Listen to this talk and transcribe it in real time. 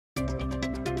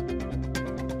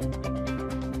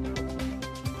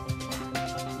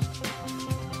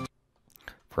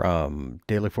From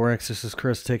Daily Forex, this is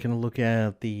Chris taking a look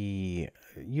at the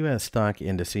U.S. stock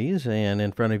indices, and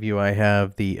in front of you I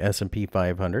have the S&P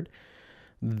 500.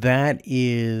 That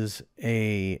is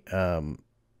a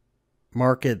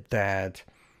market that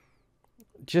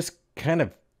just kind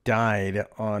of died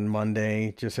on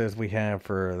Monday, just as we have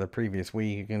for the previous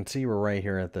week. You can see we're right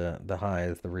here at the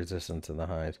highs, the resistance of the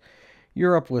highs.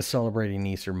 Europe was celebrating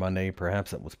Easter Monday.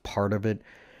 Perhaps that was part of it.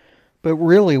 But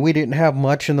really, we didn't have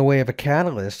much in the way of a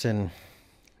catalyst, and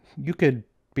you could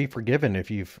be forgiven if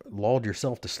you've lulled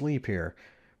yourself to sleep here.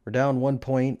 We're down 1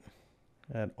 point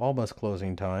at almost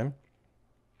closing time.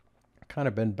 Kind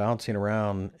of been bouncing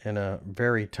around in a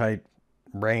very tight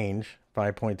range,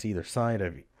 5 points either side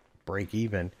of break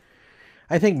even.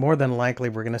 I think more than likely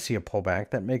we're going to see a pullback.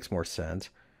 That makes more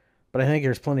sense. But I think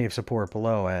there's plenty of support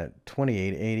below at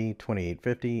 28.80,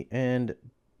 28.50, and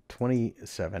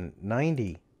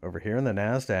 27.90. Over here in the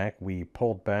NASDAQ, we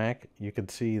pulled back. You can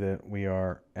see that we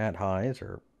are at highs,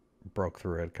 or broke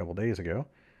through it a couple days ago.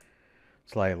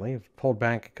 Slightly. Pulled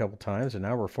back a couple times, and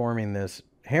now we're forming this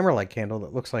hammer-like candle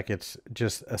that looks like it's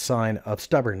just a sign of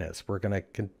stubbornness. We're going to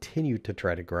continue to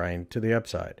try to grind to the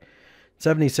upside.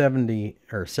 70.70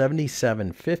 or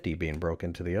 77.50 being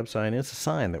broken to the upside is a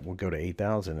sign that we'll go to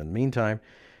 8,000. In the meantime,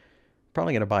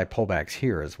 probably going to buy pullbacks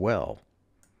here as well.